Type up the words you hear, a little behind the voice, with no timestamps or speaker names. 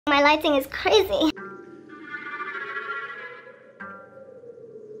My lighting is crazy.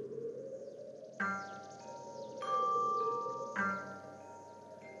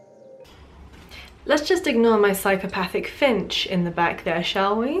 Let's just ignore my psychopathic finch in the back there,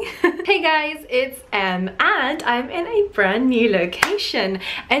 shall we? Hey guys, it's Em, and I'm in a brand new location.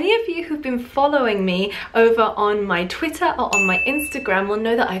 Any of you who've been following me over on my Twitter or on my Instagram will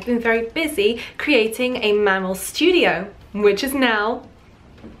know that I've been very busy creating a mammal studio, which is now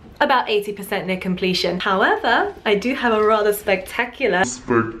about 80% near completion. However, I do have a rather spectacular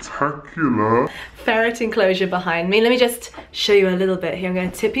ferret enclosure behind me. Let me just show you a little bit here. I'm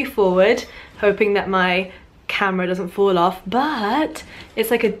going to tip you forward, hoping that my camera doesn't fall off, but it's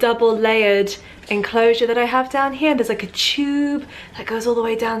like a double layered enclosure that I have down here. There's like a tube that goes all the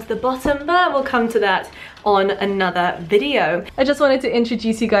way down to the bottom, but we'll come to that on another video. I just wanted to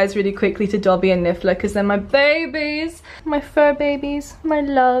introduce you guys really quickly to Dobby and Niffler because they're my babies, my fur babies, my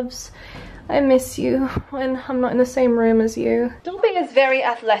loves. I miss you when I'm not in the same room as you. Dobby is very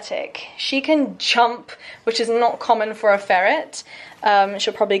athletic. She can jump, which is not common for a ferret.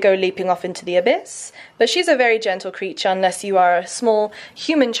 She'll probably go leaping off into the abyss. But she's a very gentle creature unless you are a small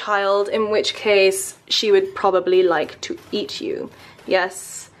human child, in which case she would probably like to eat you.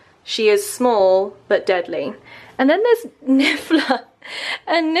 Yes, she is small but deadly. And then there's Niffler.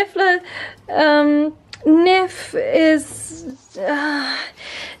 And Niffler, Niff is...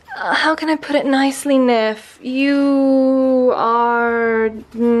 how can I put it nicely, Niff? You are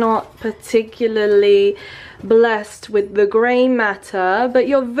not particularly blessed with the grey matter, but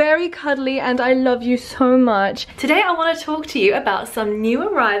you're very cuddly and I love you so much. Today I want to talk to you about some new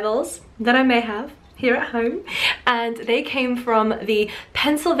arrivals that I may have here at home, and they came from the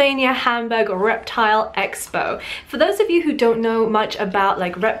Pennsylvania Hamburg Reptile Expo. For those of you who don't know much about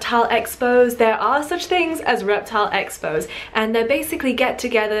like reptile expos, there are such things as reptile expos, and they're basically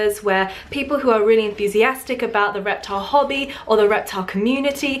get-togethers where people who are really enthusiastic about the reptile hobby or the reptile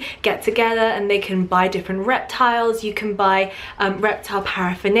community get together and they can buy different reptiles. You can buy reptile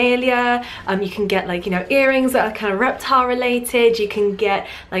paraphernalia, you can get like, you know, earrings that are kind of reptile related, you can get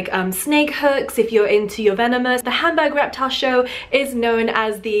like snake hooks if you're into your venomous. The Hamburg Reptile Show is known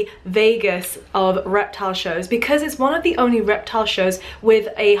as the Vegas of reptile shows because it's one of the only reptile shows with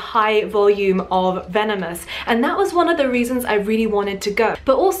a high volume of venomous, and that was one of the reasons I really wanted to go.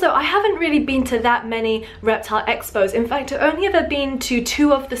 But also I haven't really been to that many reptile expos. In fact, I've only ever been to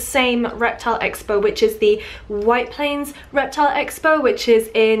two of the same reptile expo, which is the White Plains Reptile Expo, which is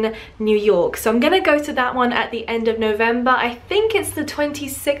in New York. So I'm gonna go to that one at the end of November. I think it's the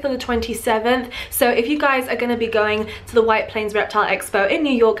 26th or the 27th. So if you guys are going to be going to the White Plains Reptile Expo in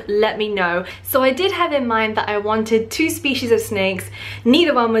New York, let me know. So I did have in mind that I wanted two species of snakes.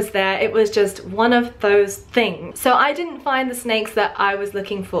 Neither one was there. It was just one of those things. So I didn't find the snakes that I was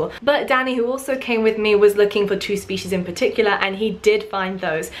looking for. But Danny, who also came with me, was looking for two species in particular, and he did find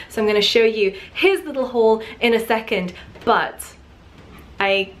those. So I'm going to show you his little haul in a second. But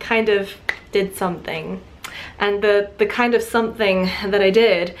I kind of did something. And the kind of something that I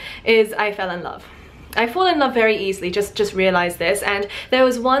did is I fell in love. I fall in love very easily, just realized this, and there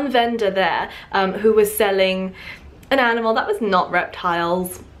was one vendor there who was selling an animal that was not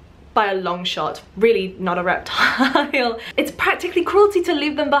reptiles by a long shot, really not a reptile. It's practically cruelty to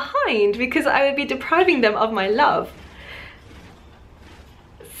leave them behind because I would be depriving them of my love.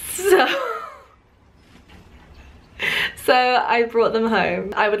 So I brought them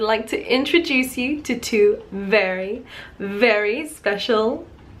home. I would like to introduce you to two very, very special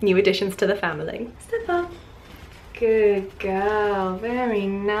new additions to the family. Step up. Good girl, very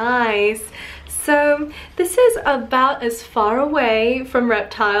nice. So this is about as far away from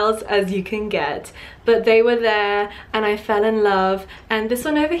reptiles as you can get, but they were there and I fell in love. And this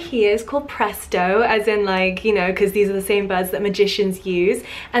one over here is called Presto, as in like, you know, because these are the same birds that magicians use.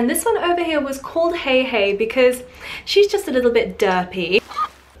 And this one over here was called Hey Hey because she's just a little bit derpy.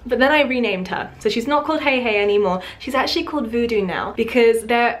 But then I renamed her, so she's not called Hey Hey anymore. She's actually called Voodoo now because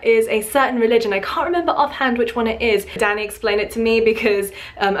there is a certain religion, I can't remember offhand which one it is. Danny explained it to me because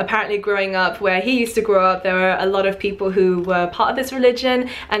apparently growing up where he used to grow up, there were a lot of people who were part of this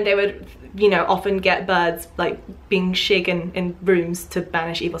religion, and they would, you know, often get birds like being shaken in rooms to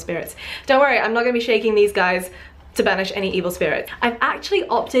banish evil spirits. Don't worry, I'm not gonna be shaking these guys to banish any evil spirit. I've actually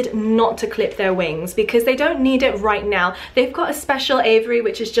opted not to clip their wings because they don't need it right now. They've got a special aviary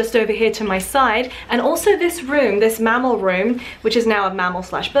which is just over here to my side, and also this room, this mammal room, which is now a mammal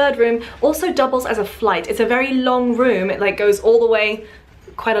slash bird room, also doubles as a flight. It's a very long room. It like goes all the way,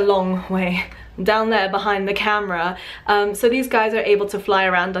 quite a long way, down there behind the camera. So these guys are able to fly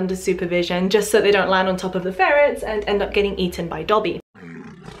around under supervision just so they don't land on top of the ferrets and end up getting eaten by Dobby.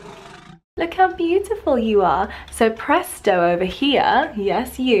 Look how beautiful you are. So Presto over here,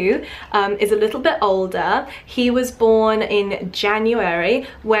 yes you, is a little bit older. He was born in January,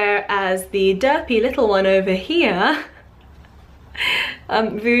 whereas the derpy little one over here,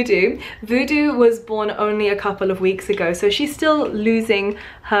 Voodoo was born only a couple of weeks ago, so she's still losing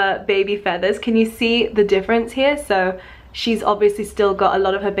her baby feathers. Can you see the difference here? So she's obviously still got a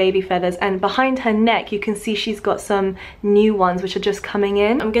lot of her baby feathers, and behind her neck you can see she's got some new ones which are just coming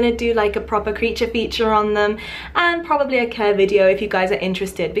in. I'm gonna do like a proper creature feature on them and probably a care video if you guys are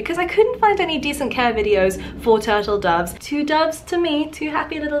interested, because I couldn't find any decent care videos for turtle doves. 2 doves to me, 2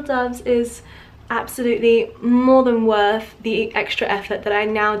 happy little doves, is absolutely more than worth the extra effort that I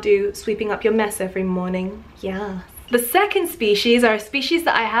now do sweeping up your mess every morning. Yeah. The second species are a species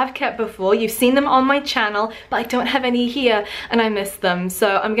that I have kept before. You've seen them on my channel, but I don't have any here and I miss them.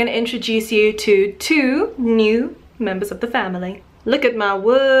 So I'm going to introduce you to 2 new members of the family. Look at my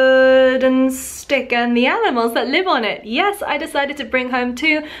wooden stick and the animals that live on it. Yes, I decided to bring home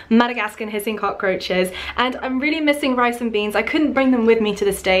 2 Madagascan hissing cockroaches, and I'm really missing rice and beans. I couldn't bring them with me to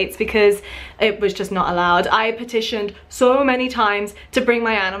the States because it was just not allowed. I petitioned so many times to bring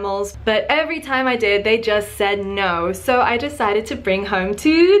my animals, but every time I did, they just said no. So I decided to bring home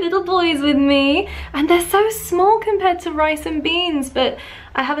 2 little boys with me, and they're so small compared to rice and beans, but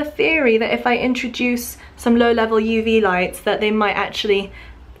I have a theory that if I introduce some low-level UV lights that they might actually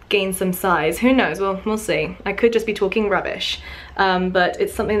gain some size. Who knows? Well, we'll see. I could just be talking rubbish, but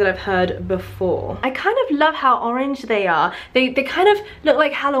it's something that I've heard before. I kind of love how orange they are. They kind of look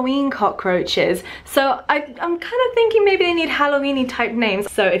like Halloween cockroaches, so I'm kind of thinking maybe they need Halloween-y type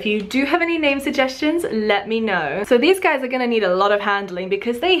names. So if you do have any name suggestions, let me know. So these guys are gonna need a lot of handling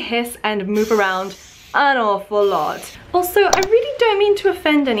because they hiss and move around an awful lot. Also, I really don't mean to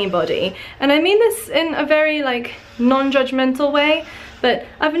offend anybody, and I mean this in a very like non-judgmental way, but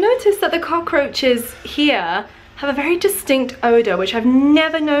I've noticed that the cockroaches here have a very distinct odor which I've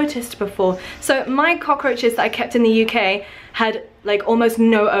never noticed before. So my cockroaches that I kept in the UK had like almost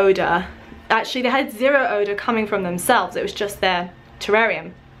no odor. Actually, they had 0 odor coming from themselves. It was just their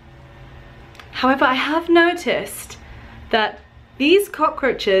terrarium. However, I have noticed that these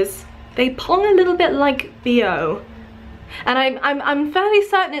cockroaches, they pong a little bit like BO. And I'm fairly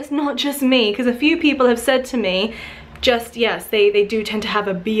certain it's not just me, because a few people have said to me, just yes, they do tend to have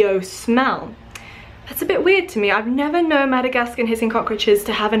a BO smell. That's a bit weird to me. I've never known Madagascan hissing cockroaches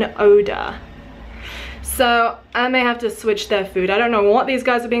to have an odor. So I may have to switch their food. I don't know what these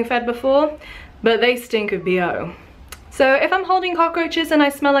guys are being fed before, but they stink of BO. So if I'm holding cockroaches and I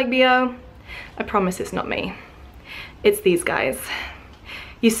smell like BO, I promise it's not me. It's these guys.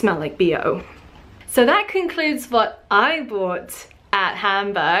 You smell like BO. So that concludes what I bought at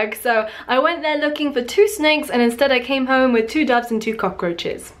Hamburg. So I went there looking for 2 snakes, and instead I came home with 2 doves and 2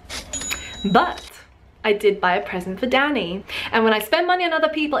 cockroaches. But I did buy a present for Danny. And when I spend money on other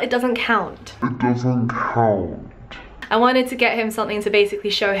people, it doesn't count. It doesn't count. I wanted to get him something to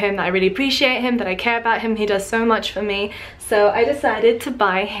basically show him that I really appreciate him, that I care about him. He does so much for me. So I decided to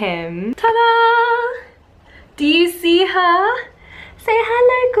buy him. Ta-da! Do you see her? Say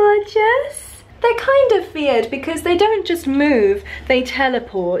hello, gorgeous. They're kind of feared because they don't just move, they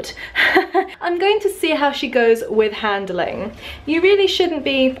teleport. I'm going to see how she goes with handling. You really shouldn't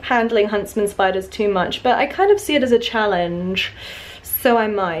be handling huntsman spiders too much, but I kind of see it as a challenge, so I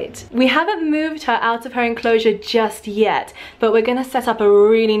might. We haven't moved her out of her enclosure just yet, but we're gonna set up a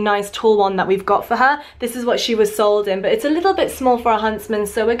really nice tall one that we've got for her. This is what she was sold in, but it's a little bit small for a huntsman,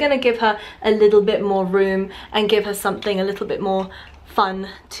 so we're gonna give her a little bit more room and give her something a little bit more fun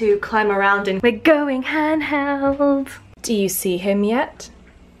to climb around in. We're going handheld. Do you see him yet?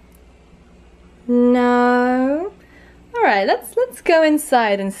 No? Alright, let's go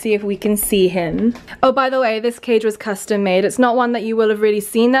inside and see if we can see him. Oh, by the way, this cage was custom made. It's not one that you will have really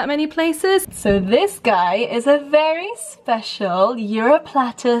seen that many places. So this guy is a very special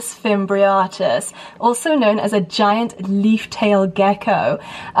Europlatus fimbriatus, also known as a giant leaf-tail gecko.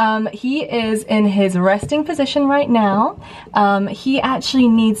 He is in his resting position right now. He actually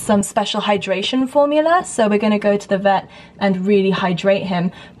needs some special hydration formula, so we're gonna go to the vet and really hydrate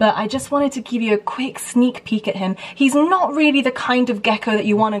him. But I just wanted to give you a quick sneak peek at him. He's not really the kind of gecko that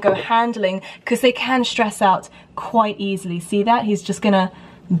you want to go handling because they can stress out quite easily. See that? He's just gonna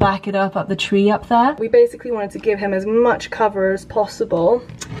back it up the tree up there. We basically wanted to give him as much cover as possible,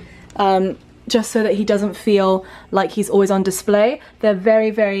 just so that he doesn't feel like he's always on display. They're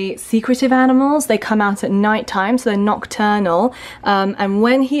very, very secretive animals. They come out at night time, so they're nocturnal. And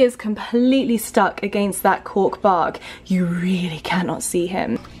when he is completely stuck against that cork bark, you really cannot see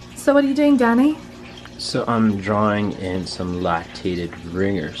him. So what are you doing, Danny? So I'm drawing in some lactated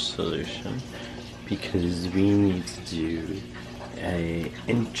ringer solution because we need to do a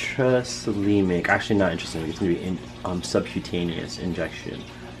intracelemic, actually not intracelemic, it's going to be subcutaneous injection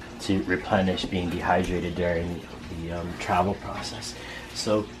to replenish being dehydrated during the travel process.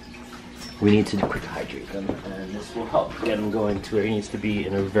 So we need to quick hydrate them, and this will help get them going to where it needs to be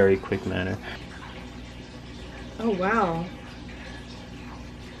in a very quick manner. Oh wow.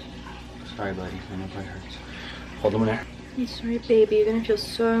 Sorry buddy, I know it hurts. Hold them there. I'm sorry baby, you're gonna feel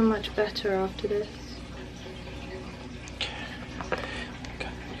so much better after this.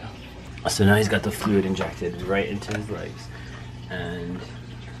 So now he's got the fluid injected right into his legs, and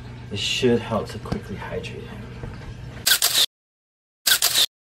this should help to quickly hydrate him.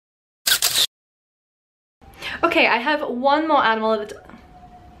 Okay, I have one more animal that...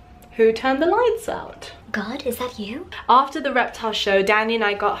 Who turned the lights out? God, is that you? After the reptile show, Danny and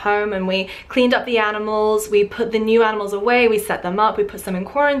I got home and we cleaned up the animals, we put the new animals away, we set them up, we put some in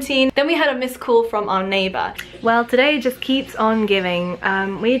quarantine. Then we had a missed call from our neighbor. Well, today just keeps on giving.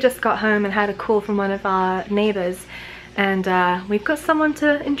 We just got home and had a call from one of our neighbors, and we've got someone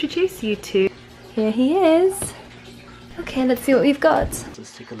to introduce you to. Here he is. Okay, let's see what we've got.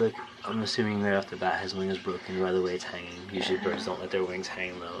 Let's take a look. I'm assuming right off the bat his wing is broken by the way it's hanging. Usually birds don't let their wings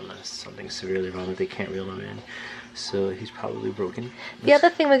hang though unless something's severely wrong that they can't reel them in. So he's probably broken. The other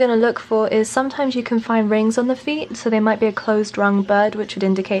thing we're going to look for is sometimes you can find rings on the feet, so they might be a closed rung bird, which would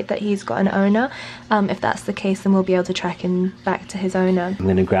indicate that he's got an owner. If that's the case, then we'll be able to track him back to his owner. I'm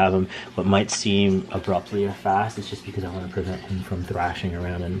going to grab him. What might seem abruptly or fast, it's just because I want to prevent him from thrashing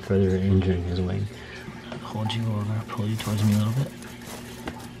around and further injuring his wing. Hold you over, pull you towards me a little bit.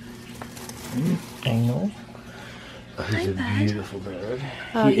 Angle. Oh, he's a beautiful bird.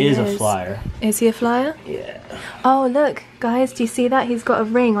 Oh, he is a flyer. Is he a flyer? Yeah. Oh look, guys, do you see that? He's got a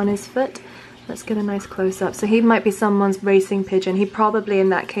ring on his foot. Let's get a nice close-up. So he might be someone's racing pigeon. He probably, in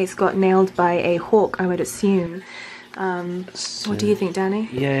that case, got nailed by a hawk, I would assume. What do you think, Danny?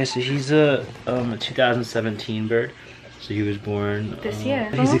 Yeah, so he's a 2017 bird. So he was born this year.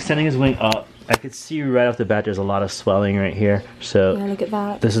 He's extending his wing up. I could see right off the bat there's a lot of swelling right here. So yeah, look at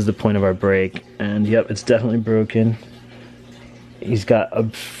that. This is the point of our break, and yep, it's definitely broken. He's got a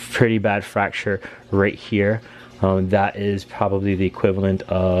pretty bad fracture right here. That is probably the equivalent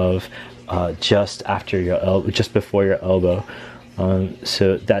of just after your elbow, just before your elbow.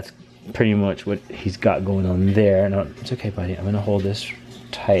 So that's pretty much what he's got going on there. Now it's okay, buddy. I'm gonna hold this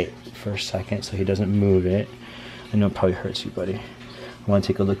tight for a second so he doesn't move it. I know it probably hurts you, buddy. I want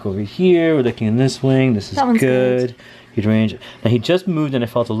to take a look over here. We're looking in this wing. This is good. Huge range. Now he just moved and I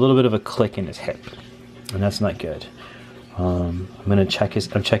felt a little bit of a click in his hip, and that's not good. I'm gonna check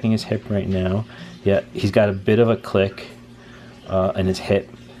his. I'm checking his hip right now. Yeah, he's got a bit of a click in his hip.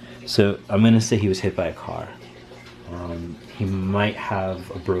 So I'm gonna say he was hit by a car. He might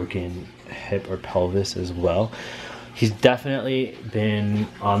have a broken hip or pelvis as well. He's definitely been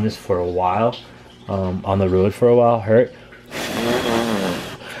on this for a while. On the road for a while, hurt.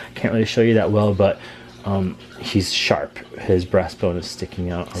 Can't really show you that well, but he's sharp. His breastbone is sticking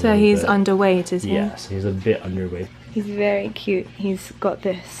out. So he's underweight, is he? Yes, he's a bit underweight. He's very cute. He's got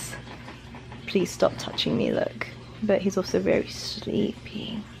this "please stop touching me" look, but he's also very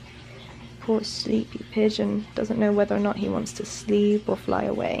sleepy. Poor sleepy pigeon. Doesn't know whether or not he wants to sleep or fly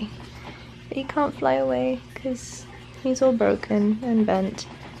away. But he can't fly away because he's all broken and bent.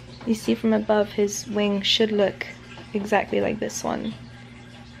 You see from above, his wing should look exactly like this one,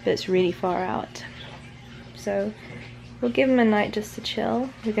 but it's really far out. So we'll give him a night just to chill.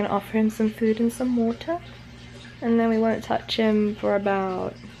 We're going to offer him some food and some water, and then we won't touch him for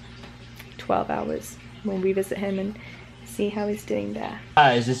about 12 hours. We'll revisit him and see how he's doing there.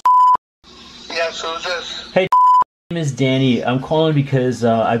 Hi, is this? Yes, who's this? Hey, my name is Danny. I'm calling because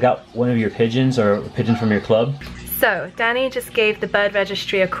I got one of your pigeons, or a pigeon from your club. So Danny just gave the bird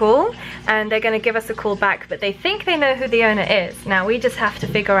registry a call, and they're going to give us a call back, but they think they know who the owner is. Now we just have to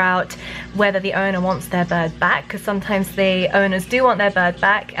figure out whether the owner wants their bird back, because sometimes the owners do want their bird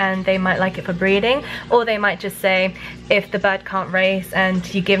back and they might like it for breeding, or they might just say if the bird can't race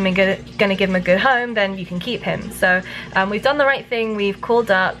and you're gonna give him a good home, then you can keep him. So we've done the right thing. We've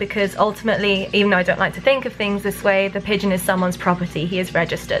called up because ultimately, even though I don't like to think of things this way, the pigeon is someone's property. He is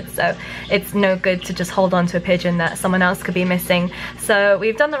registered, so it's no good to just hold on to a pigeon that that someone else could be missing. So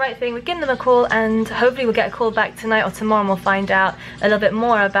we've done the right thing, we've given them a call, and hopefully we'll get a call back tonight or tomorrow and we'll find out a little bit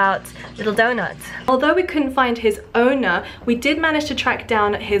more about little Donut. Although we couldn't find his owner, we did manage to track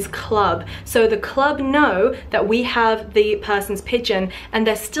down his club. So the club know that we have the person's pigeon and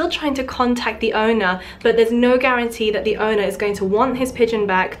they're still trying to contact the owner, but there's no guarantee that the owner is going to want his pigeon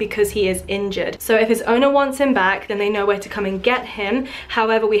back because he is injured. So if his owner wants him back, then they know where to come and get him.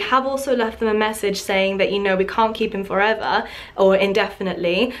 However, we have also left them a message saying that, you know, we can't keep him forever or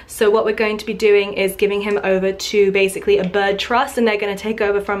indefinitely. So what we're going to be doing is giving him over to basically a bird trust, and they're going to take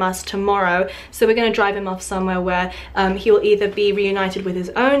over from us tomorrow. So we're going to drive him off somewhere where he will either be reunited with his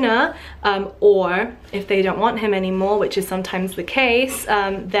owner, or if they don't want him anymore, which is sometimes the case,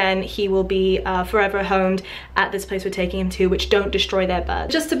 then he will be forever homed at this place we're taking him to, which don't destroy their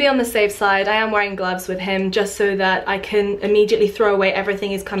birds. Just to be on the safe side, I am wearing gloves with him just so that I can immediately throw away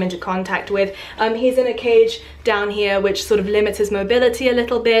everything he's come into contact with. He's in a cage down here which sort of limits his mobility a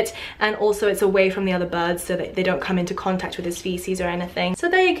little bit, and also it's away from the other birds so that they don't come into contact with his feces or anything. So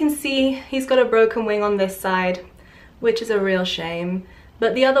there you can see he's got a broken wing on this side, which is a real shame.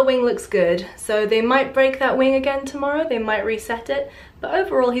 But the other wing looks good, so they might break that wing again tomorrow, they might reset it, but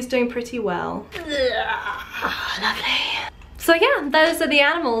overall he's doing pretty well. Lovely. So yeah, those are the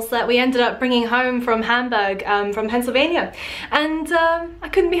animals that we ended up bringing home from Hamburg, from Pennsylvania. And I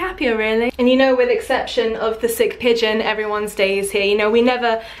couldn't be happier, really. And you know, with exception of the sick pigeon, everyone stays here. You know, we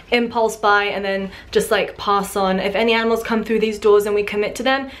never impulse buy and then just like pass on. If any animals come through these doors and we commit to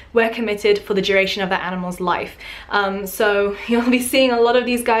them, we're committed for the duration of that animal's life. So you'll be seeing a lot of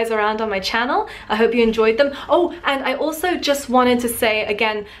these guys around on my channel. I hope you enjoyed them. Oh, and I also just wanted to say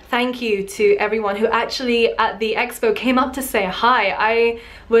again, thank you to everyone who actually at the expo came up to say hi. I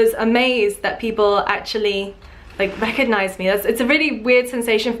was amazed that people actually like recognize me. It's a really weird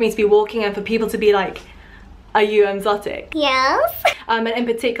sensation for me to be walking and for people to be like, are you Emzotic? Yes. And in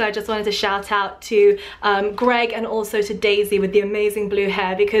particular, I just wanted to shout out to Greg and also to Daisy with the amazing blue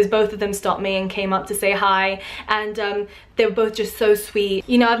hair, because both of them stopped me and came up to say hi, and they were both just so sweet.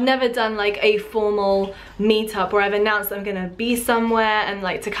 You know, I've never done like a formal meetup where I've announced I'm gonna be somewhere and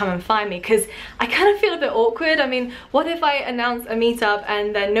like to come and find me, because I kind of feel a bit awkward. I mean, what if I announce a meetup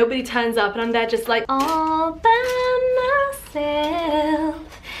and then nobody turns up and I'm there just like all by myself?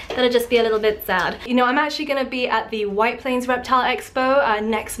 That'll just be a little bit sad. You know, I'm actually gonna be at the White Plains Reptile Expo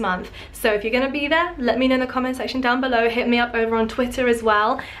next month. So if you're gonna be there, let me know in the comment section down below. Hit me up over on Twitter as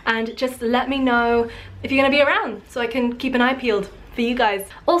well, and just let me know if you're gonna be around so I can keep an eye peeled for you guys.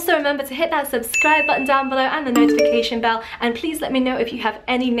 Also remember to hit that subscribe button down below and the notification bell, and please let me know if you have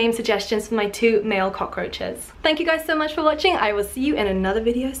any name suggestions for my 2 male cockroaches. Thank you guys so much for watching. I will see you in another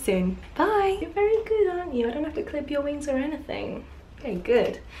video soon. Bye. You're very good, aren't you? I don't have to clip your wings or anything. Okay,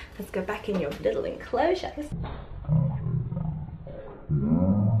 good. Let's go back in your little enclosures.